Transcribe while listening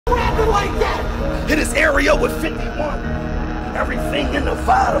rapping like that? In this area with 51. Everything in the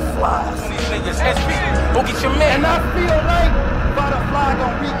Vada flies. Go get your man. And I feel like Vada fly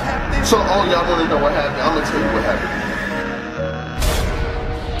gonna recap this. So, y'all wanna know what happened? I'm gonna tell you what happened.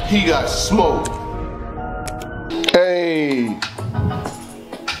 He got smoked. Hey,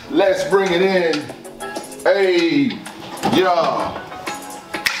 let's bring it in. Hey, y'all.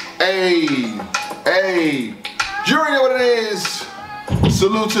 Hey, you already know what it is.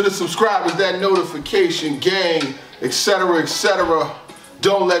 Salute to the subscribers, that notification gang, etc., etc.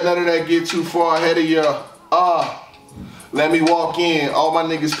 Don't let none of that get too far ahead of you. Let me walk in. All my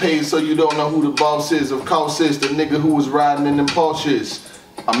niggas paid so you don't know who the boss is. Of course it's the nigga who was riding in them Porsches.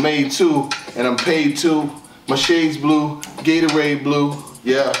 I'm made too, and I'm paid too. My shades blue, Gatorade blue,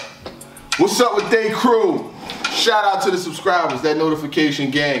 yeah. What's up with they crew? Shout out to the subscribers, that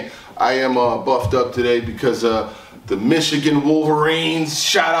notification gang. I am buffed up today because the Michigan Wolverines,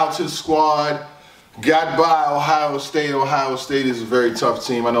 shout out to the squad, got by Ohio State. Ohio State is a very tough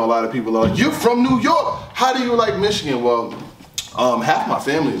team. I know a lot of people are like, you're from New York. How do you like Michigan? Well, half my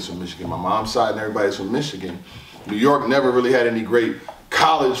family is from Michigan. My mom's side and everybody's from Michigan. New York never really had any great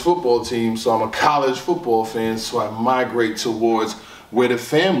college football teams, so I'm a college football fan, so I migrate towards where the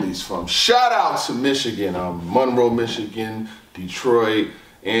family's from. Shout out to Michigan, Monroe, Michigan, Detroit,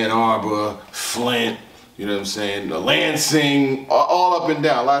 Ann Arbor, Flint, you know what I'm saying, Lansing, all up and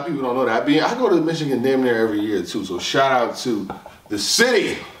down. A lot of people don't know that. I go to Michigan damn near every year too, so shout out to the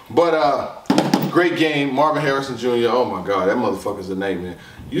city. But great game, Marvin Harrison Jr., oh my God, that motherfucker's a nightmare.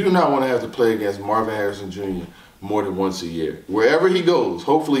 You do not want to have to play against Marvin Harrison Jr. more than once a year. Wherever he goes,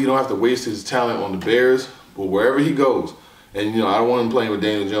 hopefully he don't have to waste his talent on the Bears, but wherever he goes, and you know, I don't want him playing with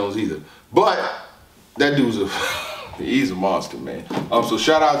Daniel Jones either. But that dude's he's a monster, man. So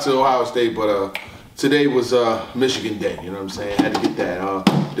shout out to Ohio State, but today was Michigan Day, you know what I'm saying? Had to get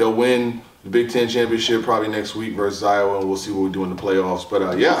that. They'll win the Big Ten championship probably next week versus Iowa, and we'll see what we do in the playoffs.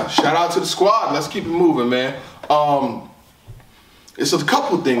 But yeah, shout out to the squad. Let's keep it moving, man. It's a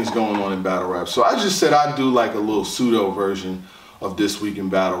couple things going on in battle rap. So I just said I'd do like a little pseudo version of This Week in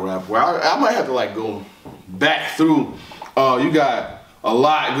Battle Rap, where I might have to like go back through. You got a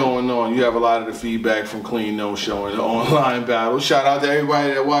lot going on. You have a lot of the feedback from Clean No Show and the online battle. Shout out to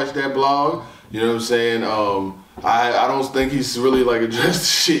everybody that watched that blog. You know what I'm saying? I don't think he's really like addressed the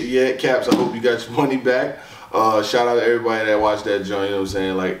shit yet. Caps, I hope you got your money back. Shout out to everybody that watched that joint, you know what I'm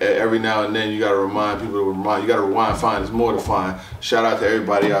saying? Like every now and then you gotta remind people to you gotta rewind, find, there's more to find. Shout out to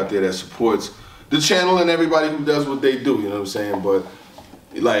everybody out there that supports the channel and everybody who does what they do, you know what I'm saying? But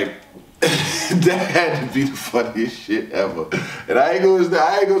like, that had to be the funniest shit ever. And I ain't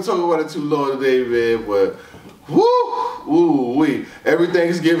gonna talk about it too long today, man, but woo, every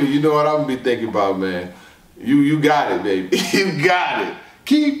Thanksgiving, you know what I'm gonna be thinking about, man. You got it, baby. You got it.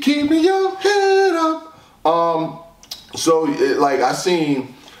 Keep keeping your head up. Like I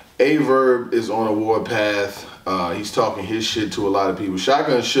seen Verb is on a warpath. He's talking his shit to a lot of people.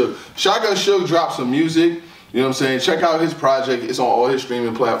 Shotgun Shook dropped some music. You know what I'm saying? Check out his project. It's on all his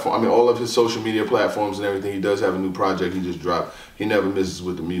streaming platforms. I mean, all of his social media platforms and everything. He does have a new project he just dropped. He never misses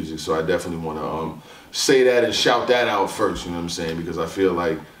with the music, so I definitely want to say that and shout that out first. You know what I'm saying? Because I feel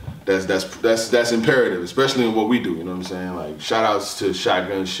like that's imperative, especially in what we do. You know what I'm saying? Like shout outs to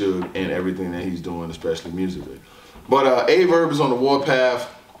Shotgun Shook and everything that he's doing, especially musically. But Verb is on the warpath.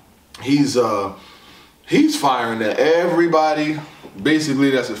 He's firing at everybody,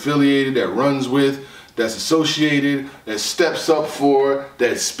 basically that's affiliated, that runs with, that's associated, that steps up for,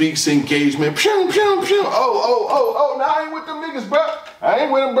 that speaks engagement. Pew, pew, pew. Oh, now I ain't with them niggas, bro. I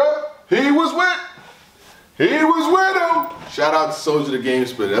ain't with him, bro. He was with him. Shout out to Soldier the Game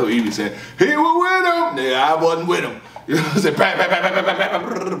Spitter. That's what he be saying. He was with him. Yeah, I wasn't with him. You know what I'm saying?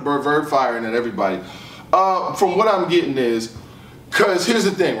 Verb firing at everybody. From what I'm getting is, cause here's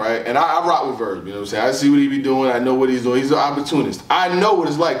the thing, right? And I rock with Verb, you know what I'm saying? I see what he be doing, I know what he's doing. He's an opportunist. I know what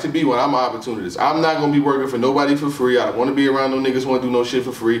it's like to be one. I'm an opportunist. I'm not gonna be working for nobody for free. I don't wanna be around no niggas who wanna do no shit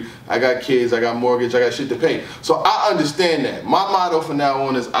for free. I got kids, I got mortgage, I got shit to pay. So I understand that. My motto from now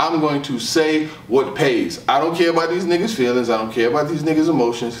on is I'm going to say what pays. I don't care about these niggas' feelings, I don't care about these niggas'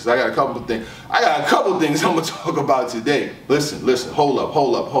 emotions, because I got a couple of things I'm gonna talk about today. Listen, hold up.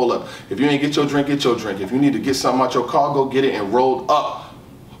 If you ain't get your drink, get your drink. If you need to get something out your car, go get it and roll up.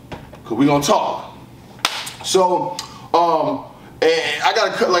 Cause we gonna talk. So, and I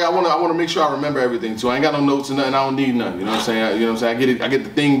gotta cut. Like I wanna make sure I remember everything too. I ain't got no notes and nothing. I don't need none. You know what I'm saying? I get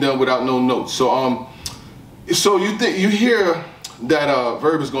the thing done without no notes. So so you hear that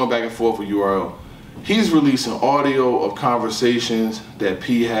Verb is going back and forth with URL. He's releasing audio of conversations that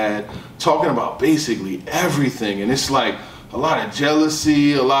P had talking about basically everything, and it's like a lot of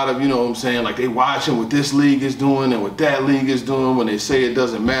jealousy, a lot of, you know what I'm saying, like they watching what this league is doing and what that league is doing when they say it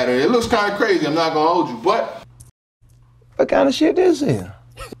doesn't matter. It looks kind of crazy, I'm not gonna hold you, but what kind of shit is here?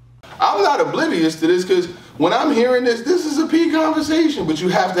 I'm not oblivious to this, because when I'm hearing this is a P conversation, but you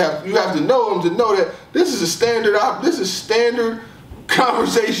have to know him to know that this is a standard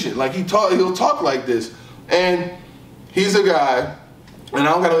conversation. Like he'll talk like this, and he's a guy, and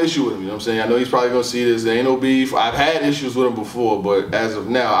I don't got no issue with him, you know what I'm saying? I know he's probably gonna see this, there ain't no beef. I've had issues with him before, but as of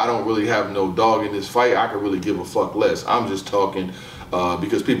now, I don't really have no dog in this fight. I could really give a fuck less. I'm just talking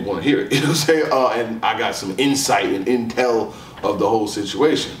because people want to hear it, you know what I'm saying? And I got some insight and intel of the whole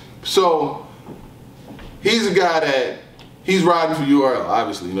situation. So he's a guy that he's riding for URL,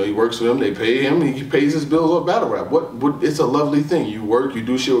 obviously. You know, he works for them, they pay him, he pays his bills off battle rap. What it's a lovely thing. You work, you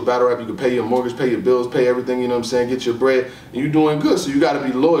do shit with battle rap, you can pay your mortgage, pay your bills, pay everything, you know what I'm saying, get your bread, and you're doing good. So you gotta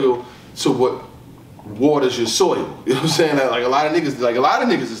be loyal to what waters your soil. You know what I'm saying? Like a lot of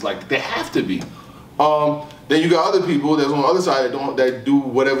niggas is like they have to be. Then you got other people that's on the other side that do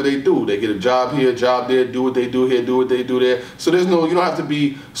whatever they do. They get a job here, a job there, do what they do here, do what they do there. So you don't have to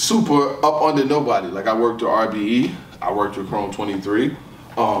be super up under nobody. Like I worked with RBE, I worked with Chrome 23.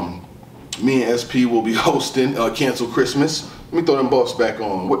 Me and SP will be hosting Cancel Christmas. Let me throw them buffs back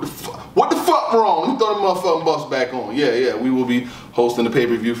on. What the fuck wrong? Let me throw them motherfucking buffs back on. Yeah, we will be hosting the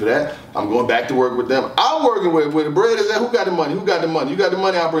pay-per-view for that. I'm going back to work with them. I'm working with where the bread is at. Who got the money? Who got the money? You got the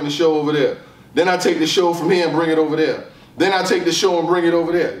money, I'll bring the show over there. Then I take the show from here and bring it over there. Then I take the show and bring it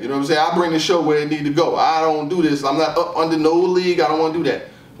over there. You know what I'm saying? I bring the show where it need to go. I don't do this. I'm not up under no league. I don't want to do that.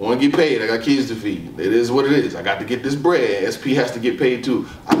 I want to get paid. I got kids to feed. It is what it is. I got to get this bread. SP has to get paid too.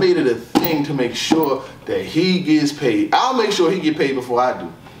 I made it a thing to make sure that he gets paid. I'll make sure he get paid before I do.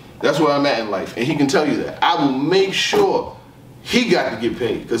 That's where I'm at in life. And he can tell you that. I will make sure he got to get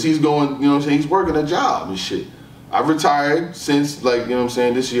paid because he's going, you know what I'm saying, he's working a job and shit. I've retired since, like, you know what I'm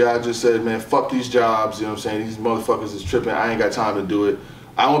saying, this year I just said, man, fuck these jobs, you know what I'm saying, these motherfuckers is tripping, I ain't got time to do it.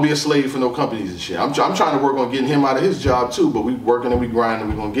 I don't want to be a slave for no companies and shit. I'm trying to work on getting him out of his job too, but we working and we grinding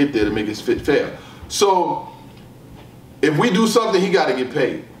and we gonna get there to make it fit fair. So, if we do something, he gotta get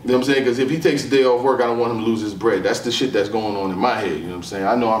paid. You know what I'm saying? Because if he takes a day off work, I don't want him to lose his bread. That's the shit that's going on in my head, you know what I'm saying?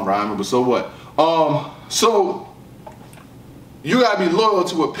 I know I'm rhyming, but so what? So, you gotta be loyal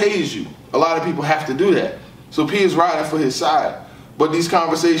to what pays you. A lot of people have to do that. So P is riding for his side. But these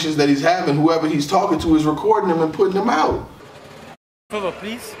conversations that he's having, whoever he's talking to is recording them and putting them out.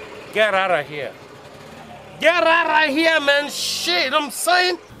 Please, get out of here. Get out of here, man. Shit, I'm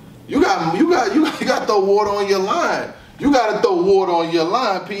saying. You got to throw water on your line. You got to throw water on your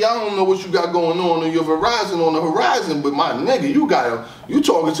line, P. I don't know what you got going on your horizon, but my nigga, you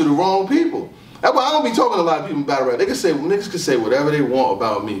talking to the wrong people. That's why I don't be talking to a lot of people in battle rap. Niggas can say whatever they want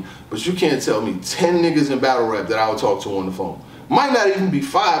about me, but you can't tell me 10 niggas in battle rap that I would talk to on the phone. Might not even be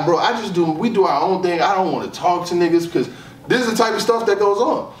 5, bro. We do our own thing. I don't want to talk to niggas because this is the type of stuff that goes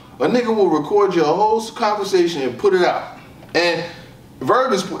on. A nigga will record your whole conversation and put it out. And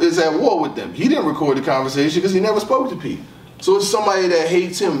Verb is at war with them. He didn't record the conversation because he never spoke to P. So it's somebody that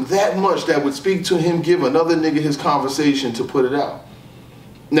hates him that much that would speak to him, give another nigga his conversation to put it out.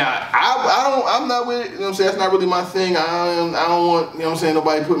 Now, I'm not with it, you know what I'm saying, that's not really my thing. I don't want, you know what I'm saying,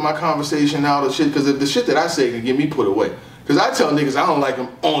 nobody putting my conversation out or shit, because the shit that I say can get me put away. Because I tell niggas I don't like them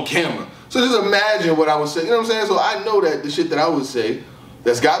on camera. So just imagine what I would say, you know what I'm saying? So I know that the shit that I would say,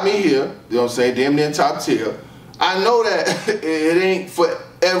 that's got me here, you know what I'm saying, damn near top tier, I know that it ain't for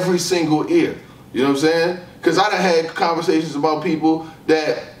every single ear, you know what I'm saying? Because I done had conversations about people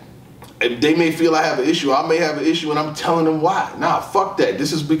that they may feel I have an issue, I may have an issue, and I'm telling them why. Nah, fuck that.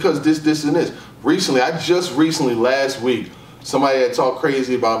 This is because this, and this. Recently, last week, somebody had talked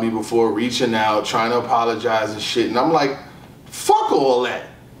crazy about me before, reaching out, trying to apologize and shit, and I'm like, fuck all that.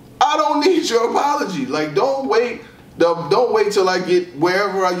 I don't need your apology. Like, don't wait till I get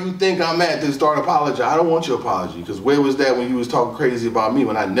wherever you think I'm at to start apologizing. I don't want your apology, because where was that when you was talking crazy about me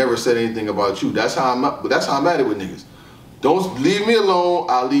when I never said anything about you? That's how I'm at it with niggas. Don't leave me alone,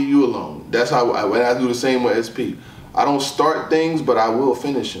 I'll leave you alone. That's how I do the same with SP. I don't start things, but I will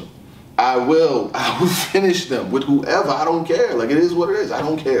finish them. I will finish them with whoever, I don't care. Like, it is what it is, I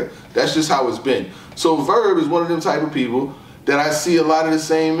don't care. That's just how it's been. So Verb is one of them type of people that I see a lot of the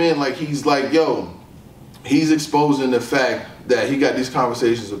same men, like he's like, yo, he's exposing the fact that he got these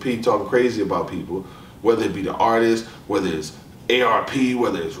conversations with Pete talking crazy about people, whether it be the artist, whether it's ARP,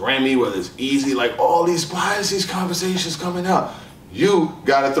 whether it's Remy, whether it's Easy, like all these, why is these conversations coming out? You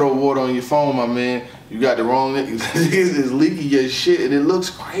gotta throw water on your phone, my man. You got the wrong niggas. It's leaking your shit and it looks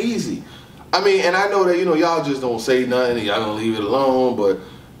crazy. I mean, and I know that, you know, y'all just don't say nothing and y'all gonna leave it alone, but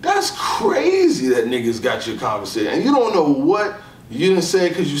That's crazy that niggas got your conversation. And you don't know what you didn't say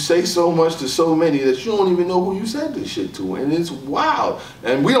because you say so much to so many that you don't even know who you said this shit to. And it's wild.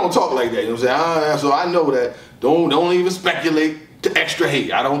 And we don't talk like that, you know what I'm saying? So I know that. Don't even speculate to extra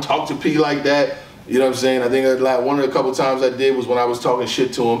hate. I don't talk to P like that. You know what I'm saying? I think like one of the couple times I did was when I was talking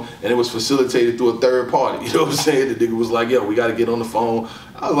shit to him and it was facilitated through a third party. You know what I'm saying? The nigga was like, yo, we got to get on the phone.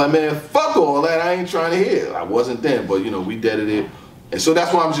 I was like, man, fuck all that. I ain't trying to hear. I wasn't then, but you know, we deaded it. And so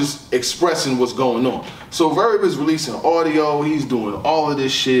that's why I'm just expressing what's going on. So Verb is releasing audio. He's doing all of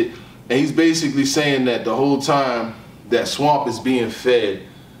this shit. And he's basically saying that the whole time that Swamp is being fed,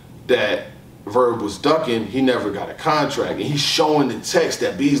 that Verb was ducking, he never got a contract. And he's showing the text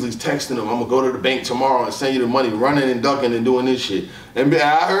that Beasley's texting him, I'm gonna go to the bank tomorrow and send you the money, running and ducking and doing this shit. And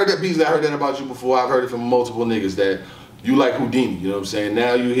I heard that, Beasley, I heard that about you before. I've heard it from multiple niggas that you like Houdini, you know what I'm saying?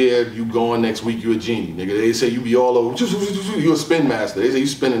 Now you here, you going next week, you a genie, nigga. They say you be all over, you a spin master. They say you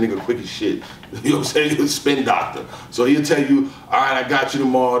spin a nigga quick as shit. You know what I'm saying? You a spin doctor. So he'll tell you, all right, I got you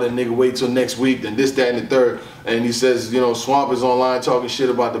tomorrow, then nigga wait till next week, then this, that, and the third. And he says, you know, Swamp is online talking shit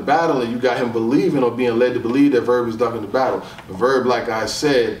about the battle and you got him believing or being led to believe that Verb is ducking the battle. But Verb, like I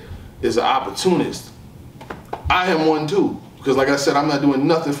said, is an opportunist. I am one too. Because like I said, I'm not doing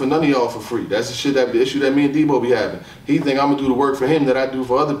nothing for none of y'all for free. That's the issue that me and Debo be having. He think I'm gonna do the work for him that I do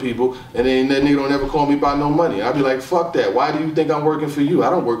for other people, and then that nigga don't ever call me about no money. I be like, fuck that. Why do you think I'm working for you?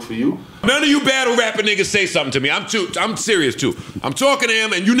 I don't work for you. None of you battle rapping niggas say something to me. I'm serious too. I'm talking to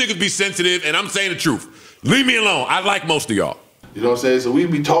him and you niggas be sensitive and I'm saying the truth. Leave me alone. I like most of y'all. You know what I'm saying? So we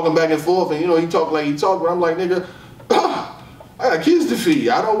be talking back and forth and you know, he talk like he talk, but I'm like, nigga, I got kids to feed.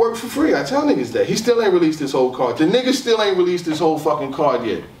 I don't work for free. I tell niggas that. He still ain't released his whole card. The nigga still ain't released his whole fucking card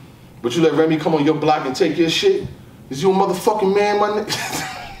yet. But you let Remy come on your block and take your shit? Is you a motherfucking man, my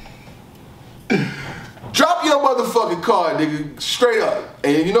nigga? Drop your motherfucking card, nigga. Straight up.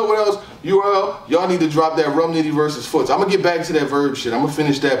 And you know what else? URL, y'all need to drop that Rum Nitty versus Foots. I'm gonna get back to that Verb shit. I'm gonna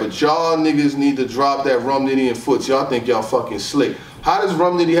finish that. But y'all niggas need to drop that Rum Nitty and Foots. Y'all think y'all fucking slick. How does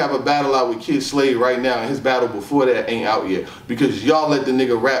Rum Nitty have a battle out with Kid Slade right now and his battle before that ain't out yet? Because y'all let the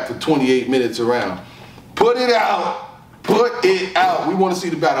nigga rap for 28 minutes around. Put it out. Put it out. We want to see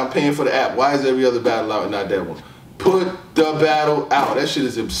the battle. I'm paying for the app. Why is every other battle out and not that one? Put the battle out. That shit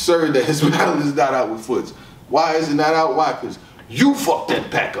is absurd that his battle is not out with Foots. Why is it not out? Why? Because you fucked that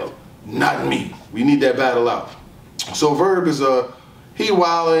pack up, not me. We need that battle out. So Verb is he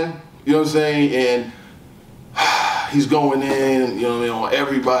wildin', you know what I'm saying? And he's going in, you know what I mean, on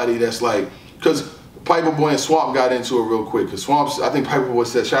everybody that's like, because Piper Boy and Swamp got into it real quick. Because Swamp's, I think Piper Boy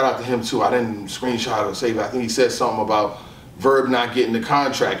said, shout out to him too. I didn't screenshot or save it. I think he said something about Verb not getting the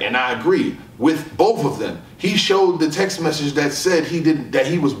contract. And I agree with both of them. He showed the text message that said that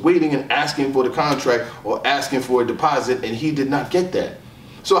he was waiting and asking for the contract or asking for a deposit, and he did not get that.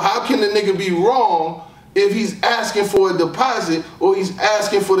 So how can the nigga be wrong if he's asking for a deposit or he's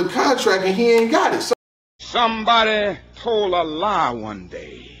asking for the contract and he ain't got it? So somebody told a lie one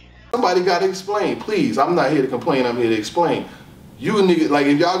day. Somebody got to explain, please. I'm not here to complain. I'm here to explain. You niggas, like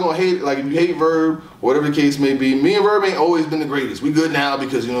if y'all gonna hate, like if you hate Verb, whatever the case may be, me and Verb ain't always been the greatest. We good now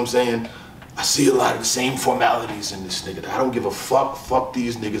because, you know what I'm saying, I see a lot of the same formalities in this nigga. I don't give a fuck. Fuck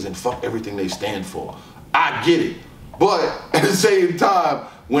these niggas and fuck everything they stand for. I get it. But at the same time,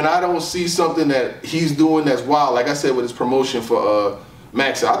 when I don't see something that he's doing that's wild, like I said with his promotion for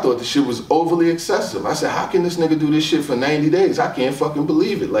Max, I thought the shit was overly excessive. I said, how can this nigga do this shit for 90 days? I can't fucking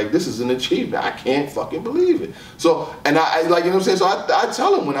believe it. Like, this is an achievement. I can't fucking believe it. So, and I like, you know what I'm saying? So I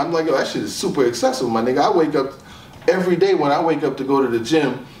tell him when I'm like, yo, that shit is super excessive, my nigga. I wake up every day when I wake up to go to the gym,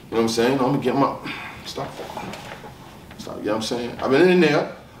 you know what I'm saying? I'm gonna get my, stop, you know what I'm saying? I've been in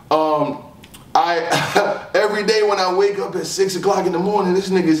there. Every day when I wake up at 6 o'clock in the morning, this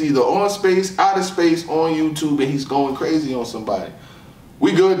nigga's either on space, out of space, on YouTube, and he's going crazy on somebody.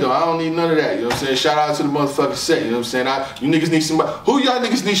 We good though, I don't need none of that, you know what I'm saying? Shout out to the motherfucking set, you know what I'm saying? You niggas need somebody, who y'all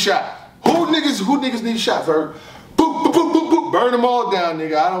niggas need shot? Who niggas need shot, Verb? Boop, boop, boop, boop, boop, burn them all down,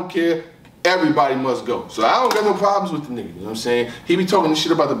 nigga, I don't care. Everybody must go. So I don't got no problems with the nigga, you know what I'm saying? He be talking this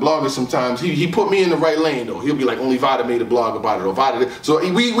shit about the bloggers sometimes. He put me in the right lane though. He'll be like, only Vada made a blog about it, or Vada did. So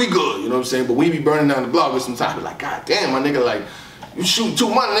we good, you know what I'm saying? But we be burning down the bloggers sometimes. Be like, God damn, my nigga, like, you shoot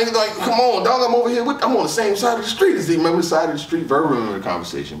too much, nigga. Like, come on, dog, I'm over here with, I'm on the same side of the street as he. Remember the side of the street? Verb remember the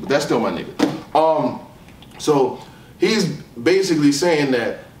conversation, but that's still my nigga. So he's basically saying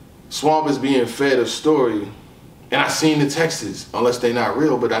that Swamp is being fed a story. And I seen the texts, unless they not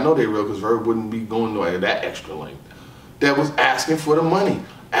real, but I know they real because Verb wouldn't be going nowhere that extra length. That was asking for the money,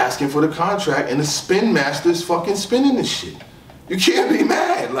 asking for the contract, and the spin master's fucking spinning this shit. You can't be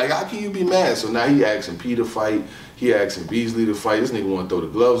mad. mad. Like, how can you be mad? So now he asking P to fight. He asking Beasley to fight. This nigga want to throw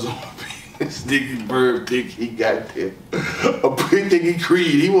the gloves on. This nigga Verb think he got there. A big nigga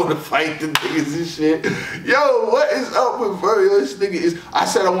Creed. He want to fight the niggas and shit. Yo, what is up with Verb? Yo, this nigga is. I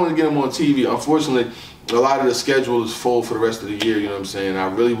said I wanted to get him on TV. Unfortunately, a lot of the schedule is full for the rest of the year. You know what I'm saying?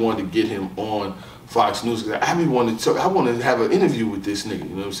 I really wanted to get him on Fox News. I want to have an interview with this nigga. You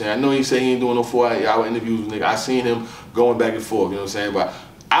know what I'm saying? I know he say he ain't doing no 4-hour interviews with nigga. I seen him going back and forth. You know what I'm saying? But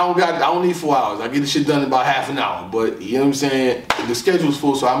I don't need 4 hours. I get the shit done in about half an hour. But you know what I'm saying? The schedule's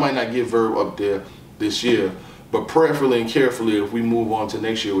full, so I might not get Verb up there this year. But prayerfully and carefully, if we move on to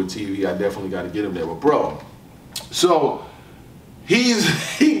next year with TV, I definitely got to get him there. But bro, so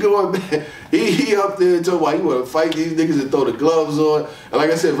he going back. He up there talking about he want to fight these niggas and throw the gloves on. And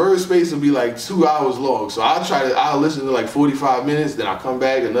like I said, Verb space will be like 2 hours long. So I'll listen to like 45 minutes, then I'll come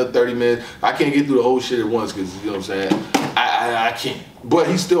back another 30 minutes. I can't get through the whole shit at once because, you know what I'm saying? I can't. But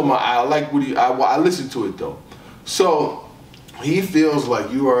he's still I like what I listen to it though. So he feels like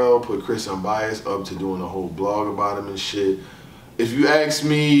URL put Chris Unbiased up to doing a whole blog about him and shit. If you ask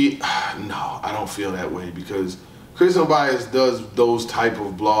me, no, I don't feel that way because Chris Unbiased does those type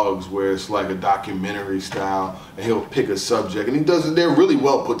of blogs where it's like a documentary style and he'll pick a subject and he does it, they're really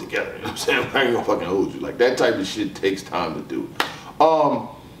well put together, you know what I'm saying? I ain't gonna fucking hold you. Like that type of shit takes time to do.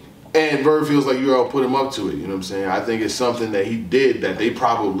 And Verb feels like you all put him up to it, you know what I'm saying? I think it's something that he did that they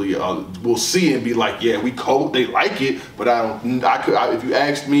probably will see and be like, yeah, we cold, they like it, but if you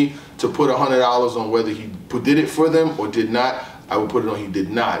asked me to put $100 on whether he did it for them or did not, I would put it on he did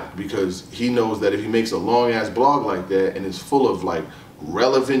not, because he knows that if he makes a long ass blog like that and it's full of like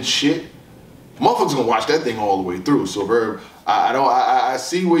relevant shit, motherfuckers gonna watch that thing all the way through. So Verb, I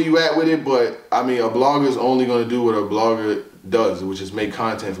see where you at with it, but I mean a blogger is only gonna do what a blogger does, which is make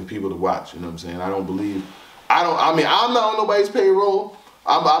content for people to watch. You know what I'm saying? I'm not on nobody's payroll.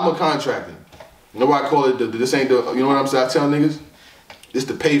 I'm a contractor. Nobody call it this ain't the, you know what I'm saying? I tell niggas, this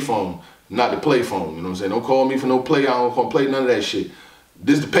the pay phone, not the play phone. You know what I'm saying? Don't call me for no play. I don't play none of that shit.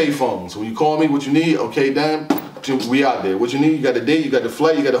 This the pay phone. So when you call me, what you need, okay, damn, we out there. What you need, you got the date, you got the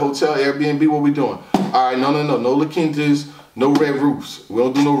flight, you got the hotel, Airbnb, what we doing? All right, no La Quintas, no red roofs. We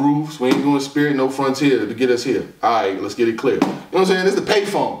don't do no roofs. We ain't doing Spirit, no Frontier to get us here. All right, let's get it clear. You know what I'm saying? This is the pay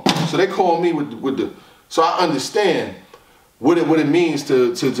phone. So they call me with the, so I understand what it means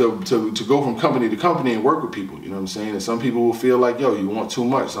to go from company to company and work with people, you know what I'm saying? And some people will feel like, yo, you want too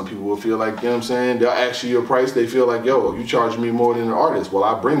much. Some people will feel like, you know what I'm saying? They'll ask you your price. They feel like, yo, you charge me more than an artist. Well,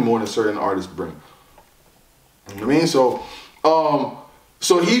 I bring more than certain artists bring. You know what I mean?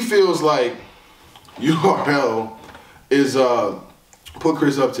 So he feels like URL is put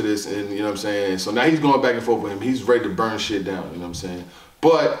Chris up to this, and you know what I'm saying? So now he's going back and forth with him. He's ready to burn shit down, you know what I'm saying?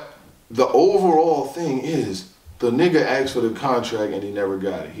 But the overall thing is, the nigga asked for the contract and he never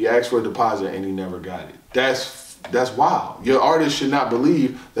got it. He asked for a deposit and he never got it. That's wild. Your artist should not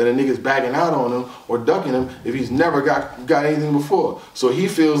believe that a nigga's backing out on him or ducking him if he's never got anything before. So he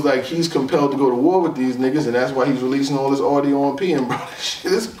feels like he's compelled to go to war with these niggas, and that's why he's releasing all this audio on P. And bro, this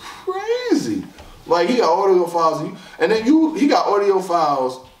shit is crazy. Like, he got audio files, and then he got audio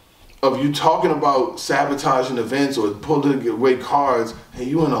files of you talking about sabotaging events or pulling away cards, and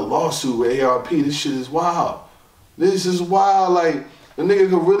you in a lawsuit with ARP. This shit is wild. This is wild. Like, the nigga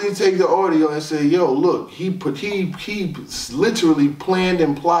could really take the audio and say, yo, look, he literally planned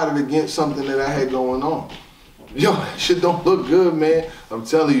and plotted against something that I had going on. Yo, that shit don't look good, man. I'm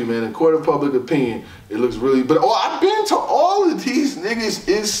telling you, man, in court of public opinion, it looks really, but I've been to all of these niggas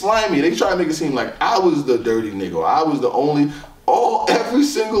is slimy. They try to make it seem like I was the dirty nigga. I was the only, every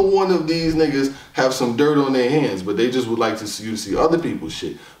single one of these niggas have some dirt on their hands, but they just would like to see other people's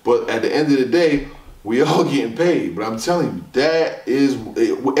shit. But at the end of the day, we all getting paid. But I'm telling you, that is,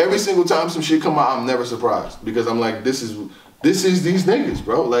 every single time some shit come out, I'm never surprised, because I'm like, this is these niggas,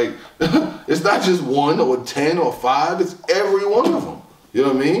 bro. Like, it's not just 1 or 10 or 5, it's every one of them. You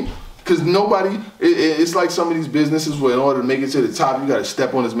know what I mean? Because nobody, it's like some of these businesses where in order to make it to the top, you got to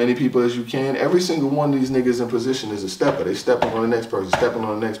step on as many people as you can. Every single one of these niggas in position is a stepper. They stepping on the next person, stepping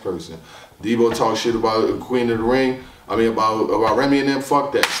on the next person. Debo talk shit about Queen of the Ring. I mean, about Remy and them,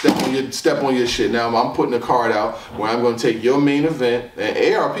 fuck that. Step on your shit. Now I'm putting a card out where I'm going to take your main event.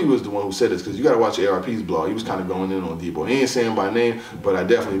 And ARP was the one who said this, because you got to watch ARP's blog. He was kind of going in on Debo. He ain't saying by name, but I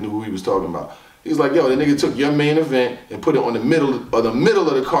definitely knew who he was talking about. He's like, yo, the nigga took your main event and put it on the middle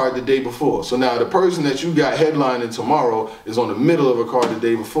of the card the day before. So now the person that you got headlining tomorrow is on the middle of a card the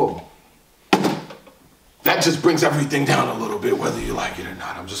day before. That just brings everything down a little bit, whether you like it or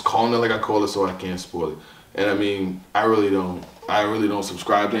not. I'm just calling it like I call it so I can't spoil it. And I mean, I really don't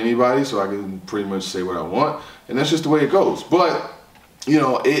subscribe to anybody, so I can pretty much say what I want, and that's just the way it goes. But you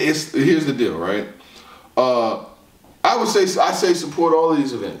know, here's the deal, right? I say support all of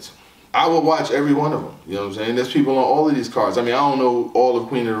these events. I will watch every one of them. You know what I'm saying? There's people on all of these cards. I mean, I don't know all of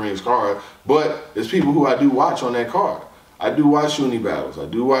Queen of the Ring's card, but there's people who I do watch on that card. I do watch Shuni battles. I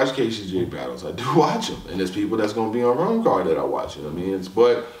do watch KCJ battles. I do watch them. And there's people that's going to be on Rome card that I watch. You know what I mean?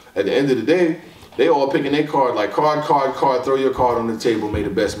 But at the end of the day, they all picking their card like card, throw your card on the table, may the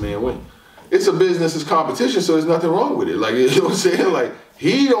best man win. It's a business, it's competition, so there's nothing wrong with it. Like, you know what I'm saying? Like,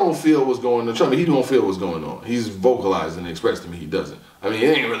 he don't feel what's going on. Trust me, he don't feel what's going on. He's vocalized and expressed to me he doesn't. I mean,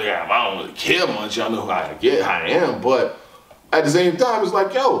 it ain't really, I don't really care much. Y'all know who I am. But at the same time, it's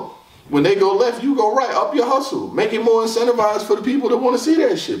like, yo, when they go left, you go right. Up your hustle. Make it more incentivized for the people that want to see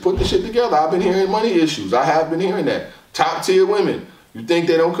that shit. Put the shit together. I've been hearing money issues. I have been hearing that. Top tier women. You think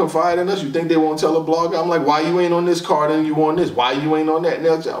they don't confide in us? You think they won't tell a blogger? I'm like, why you ain't on this card and you on this? Why you ain't on that? And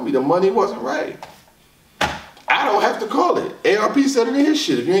they'll tell me the money wasn't right. I don't have to call it. ARP said it in his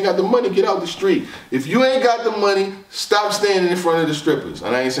shit. If you ain't got the money, get out the street. If you ain't got the money, stop standing in front of the strippers.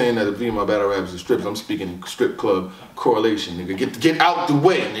 And I ain't saying that the female battle rappers are strippers. I'm speaking strip club correlation, nigga. Get out the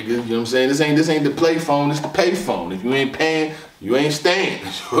way, nigga. You know what I'm saying? This ain't the play phone, it's the pay phone. If you ain't paying, you ain't staying. You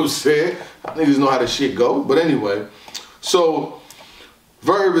know what I'm saying? Niggas know how this shit go. But anyway, so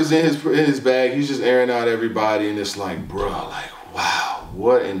Verb is in his bag. He's just airing out everybody, and it's like, bro, like, wow,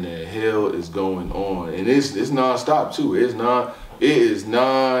 what in the hell is going on? And it's non-stop too. It is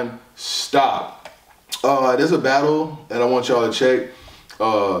non-stop. There's a battle that I want y'all to check.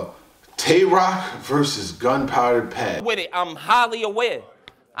 Tay Roc versus Gunpowder Pat. With it, I'm highly aware.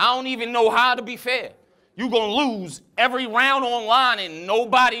 I don't even know how to be fair. You gonna lose every round online and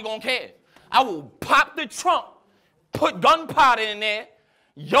nobody gonna care. I will pop the trunk, put gunpowder in there.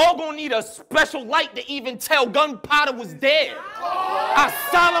 Y'all gonna need a special light to even tell gunpowder was there. I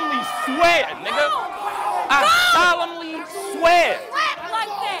solemnly swear, nigga. I solemnly swear. Rap like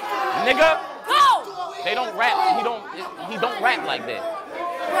that. Nigga. Go. They don't rap. He don't rap like that.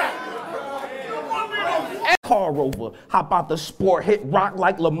 Car over. Hop out the sport, hit rock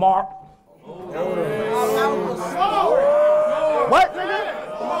like Lmao. What, nigga?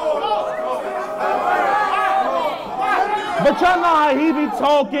 But y'all know how he be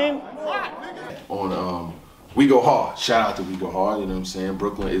talking. On We Go Hard. Shout out to We Go Hard, you know what I'm saying?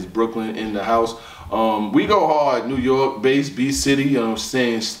 Brooklyn in the house. We Go Hard, New York based, B-City, you know what I'm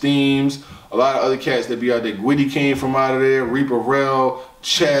saying? Steams, a lot of other cats that be out there. Gwitty came from out of there, Reaper Rel,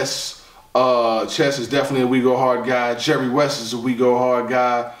 Chess. Chess is definitely a We Go Hard guy. Jerry West is a We Go Hard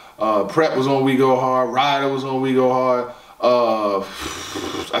guy. Prep was on We Go Hard. Ryder was on We Go Hard.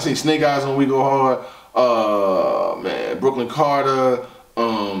 I seen Snake Eyes on We Go Hard. Man, Brooklyn Carter.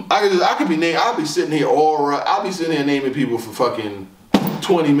 I could be named. I'll be sitting here naming people for fucking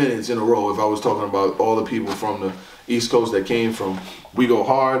 20 minutes in a row if I was talking about all the people from the East Coast that came from We Go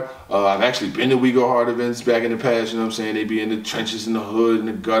Hard. I've actually been to We Go Hard events back in the past, you know what I'm saying? They be in the trenches, in the hood, in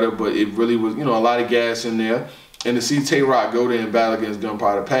the gutter, but it really was, you know, a lot of gas in there. And to see Tay Roc go there and battle against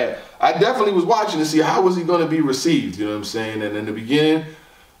Gunpowder Pat, I definitely was watching to see how was he going to be received, you know what I'm saying? And in the beginning,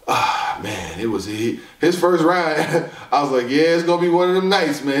 man, it was his first round. I was like, yeah, it's gonna be one of them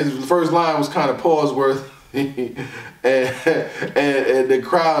nights, man. His first line was kind of pause worth, and the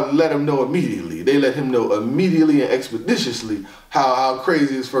crowd let him know immediately. They let him know immediately and expeditiously how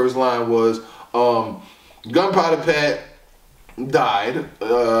crazy his first line was. Gunpowder Pat died.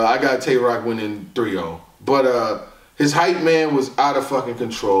 I got Tay Roc winning 3-0, but his hype man was out of fucking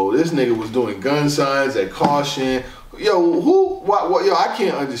control. This nigga was doing gun signs at caution. Yo, yo, I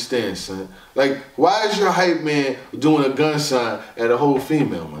can't understand, son. Like, why is your hype man doing a gun sign at a whole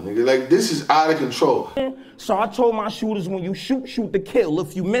female, my nigga? Like, this is out of control. So I told my shooters, when you shoot, shoot to kill.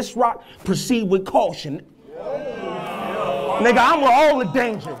 If you miss rock, proceed with caution. Nigga, I'm with all the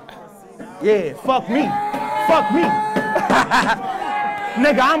danger. Yeah, fuck me. Fuck me.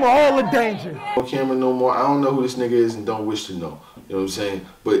 Nigga, I'm with all the danger. No camera no more. I don't know who this nigga is and don't wish to know. You know what I'm saying?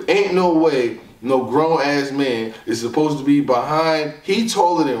 But ain't no way no grown-ass man is supposed to be behind. He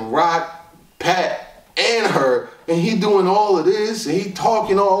taller than Roc, Pat, and her, and he doing all of this, and he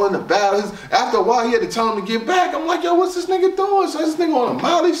talking all in the battles. After a while, he had to tell him to get back. I'm like, yo, what's this nigga doing? So this nigga on a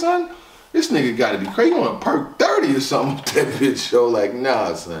Molly, son? This nigga gotta be crazy. On a perk 30 or something with that bitch, yo. Like,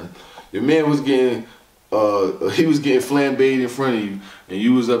 nah, son. Your man was getting, he was getting flambéed in front of you, and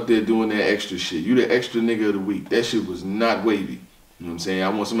you was up there doing that extra shit. You the extra nigga of the week. That shit was not wavy. You know what I'm saying? I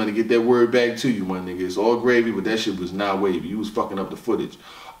want somebody to get that word back to you, my nigga. It's all gravy, but that shit was not wavy. You was fucking up the footage.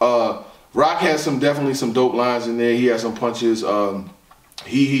 Roc has definitely some dope lines in there. He has some punches.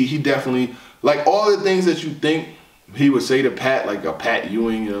 He definitely, like all the things that you think he would say to Pat, like a Pat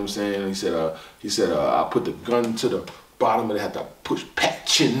Ewing, you know what I'm saying? He said, I put the gun to the bottom and they have to push,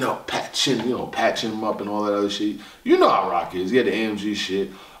 patching him up and all that other shit. You know how Rock is. He had the AMG shit.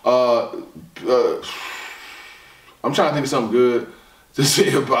 I'm trying to think of something good to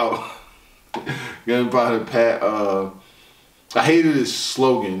say about the Pat. I hated his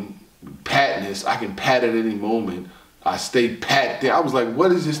slogan, patness. I can pat at any moment. I stay pat there. I was like,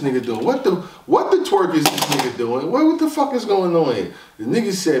 what is this nigga doing? What the twerk is this nigga doing? What the fuck is going on here? The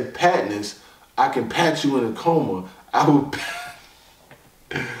nigga said patness. I can pat you in a coma. I would.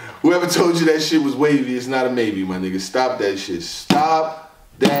 Whoever told you that shit was wavy, it's not a maybe, my nigga. Stop that shit. Stop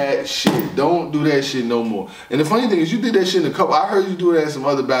that shit. Don't do that shit no more. And the funny thing is, you did that shit in a couple. I heard you do it at some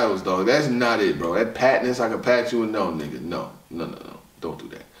other battles, dog. That's not it, bro. That patness, I can pat you in. No, nigga. No. Don't do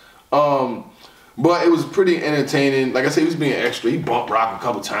that. But it was pretty entertaining. Like I said, he was being extra. He bumped Rock a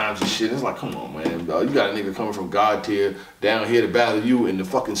couple times and shit. It's like, come on, man. You got a nigga coming from God tier down here to battle you in the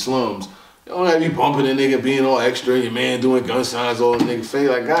fucking slums. You don't have you bumping a nigga, being all extra, and your man doing gun signs all in the nigga face.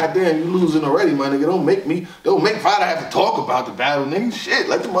 Like, goddamn, you losing already, my nigga. Don't make Vada have to talk about the battle, nigga. Shit,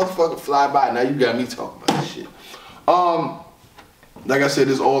 let the motherfucker fly by. Now you got me talking about this shit. Like I said,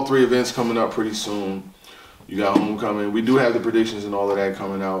 there's all 3 events coming up pretty soon. You got Homecoming. We do have the predictions and all of that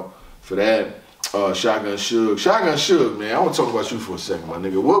coming out for that. Shotgun Suge, man. I want to talk about you for a second, my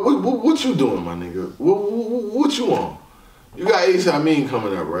nigga. What you doing, my nigga? What you on? You got Ace Amin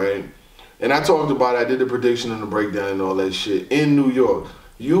coming up, right? And I talked about it. I did the prediction and the breakdown and all that shit in New York.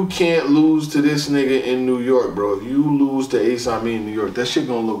 You can't lose to this nigga in New York, bro. If you lose to Ace Amin in New York, that shit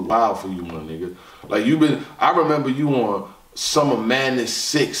gonna look wild for you, my nigga. Like I remember you on Summer Madness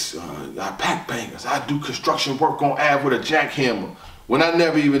 6. I pack bangers. I do construction work on Ave with a jackhammer. When I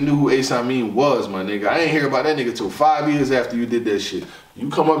never even knew who Ace Amin was, my nigga. I ain't hear about that nigga till 5 years after you did that shit. You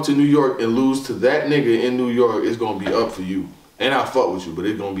come up to New York and lose to that nigga in New York, it's gonna be up for you. And I fuck with you, but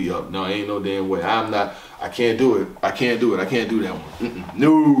it's gonna be up. No, ain't no damn way. I can't do it. I can't do that one.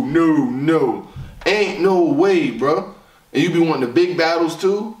 No. Ain't no way, bro. And you be wanting the big battles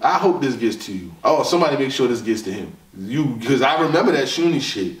too? I hope this gets to you. Oh, somebody make sure this gets to him. Because I remember that Shuni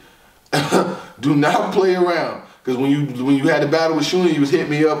shit. Do not play around. Because when you had the battle with Shuni, you was hitting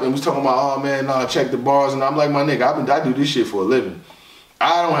me up and was talking about, oh man, nah, check the bars. And I'm like, my nigga, I do this shit for a living.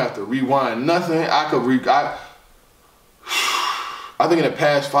 I don't have to rewind nothing. I think in the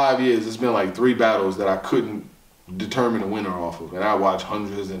past 5 years, it's been like 3 battles that I couldn't determine a winner off of. And I watched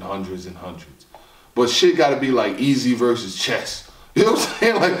hundreds and hundreds and hundreds. But shit gotta be like easy versus chess. You know what I'm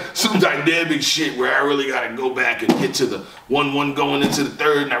saying? Like some dynamic shit where I really gotta go back and get to the 1-1 going into the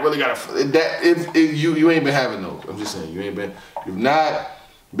third, and I really gotta you ain't been having those. I'm just saying you've not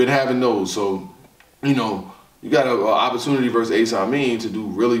been having those. So, you know, you got an opportunity versus Ace Amin to do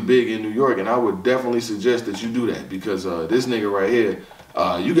really big in New York, and I would definitely suggest that you do that because this nigga right here,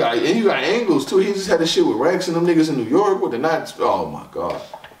 you got angles too. He just had the shit with Rex and them niggas in New York with the Knots. Oh my God.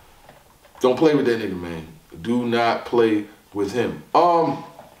 Don't play with that nigga, man. Do not play with him.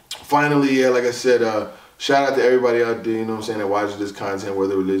 Finally, yeah, like I said, shout out to everybody out there, you know what I'm saying, that watches this content,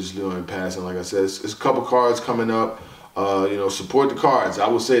 whether religiously or in passing. Like I said, it's a couple cards coming up. You know, support the cards. I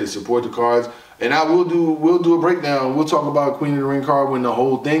will say to support the cards. And we'll do a breakdown. We'll talk about Queen of the Ring card when the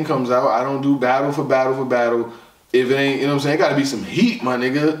whole thing comes out. I don't do battle for battle for battle. If it ain't, you know what I'm saying, it gotta be some heat, my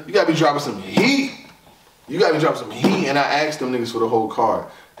nigga. You gotta be dropping some heat. And I asked them niggas for the whole card.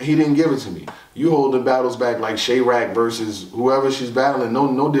 And he didn't give it to me. You hold the battles back like Tay-Roc versus whoever she's battling.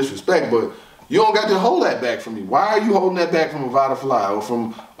 No disrespect, but you don't got to hold that back from me. Why are you holding that back from a Vada Fly or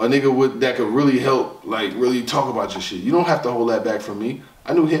from a nigga that could really help, like really talk about your shit? You don't have to hold that back from me.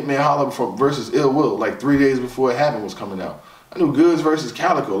 I knew Hitman Holla versus Ill Will like 3 days before it happened was coming out. I knew Goods versus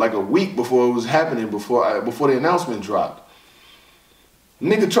Calico like a week before it was happening, before the announcement dropped.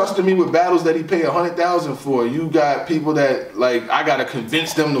 Nigga trusted me with battles that he paid $100,000 for. You got people that, like, I gotta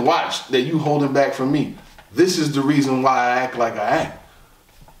convince them to watch that you holding back from me. This is the reason why I act like I act.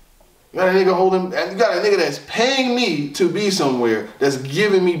 You got a nigga that's paying me to be somewhere, that's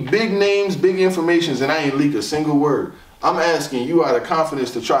giving me big names, big informations, and I ain't leak a single word. I'm asking you out of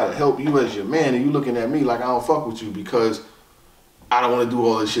confidence to try to help you as your man, and you looking at me like I don't fuck with you because I don't want to do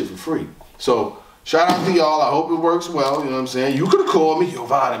all this shit for free. So, shout out to y'all. I hope it works well. You know what I'm saying? You could have called me. Yo,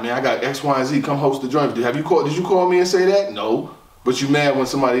 Vada, man, I got X, Y, and Z. Come host the joint. Did you call me and say that? No. But you mad when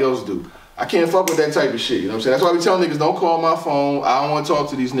somebody else do. I can't fuck with that type of shit. You know what I'm saying? That's why we tell niggas, don't call my phone. I don't want to talk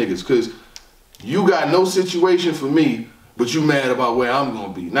to these niggas because you got no situation for me, but you mad about where I'm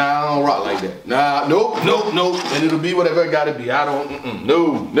going to be. Nah, I don't rock like that. Nah, nope. And it'll be whatever it got to be. I don't,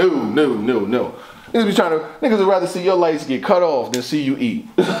 no. Niggas would rather see your lights get cut off than see you eat.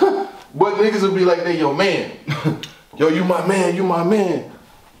 But niggas would be like, hey, yo, man. Yo, you my man.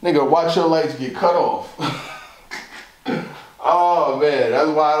 Nigga, watch your lights get cut off. Oh man, that's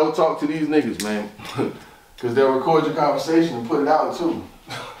why I don't talk to these niggas, man. Cause they'll record your conversation and put it out too.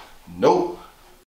 Nope.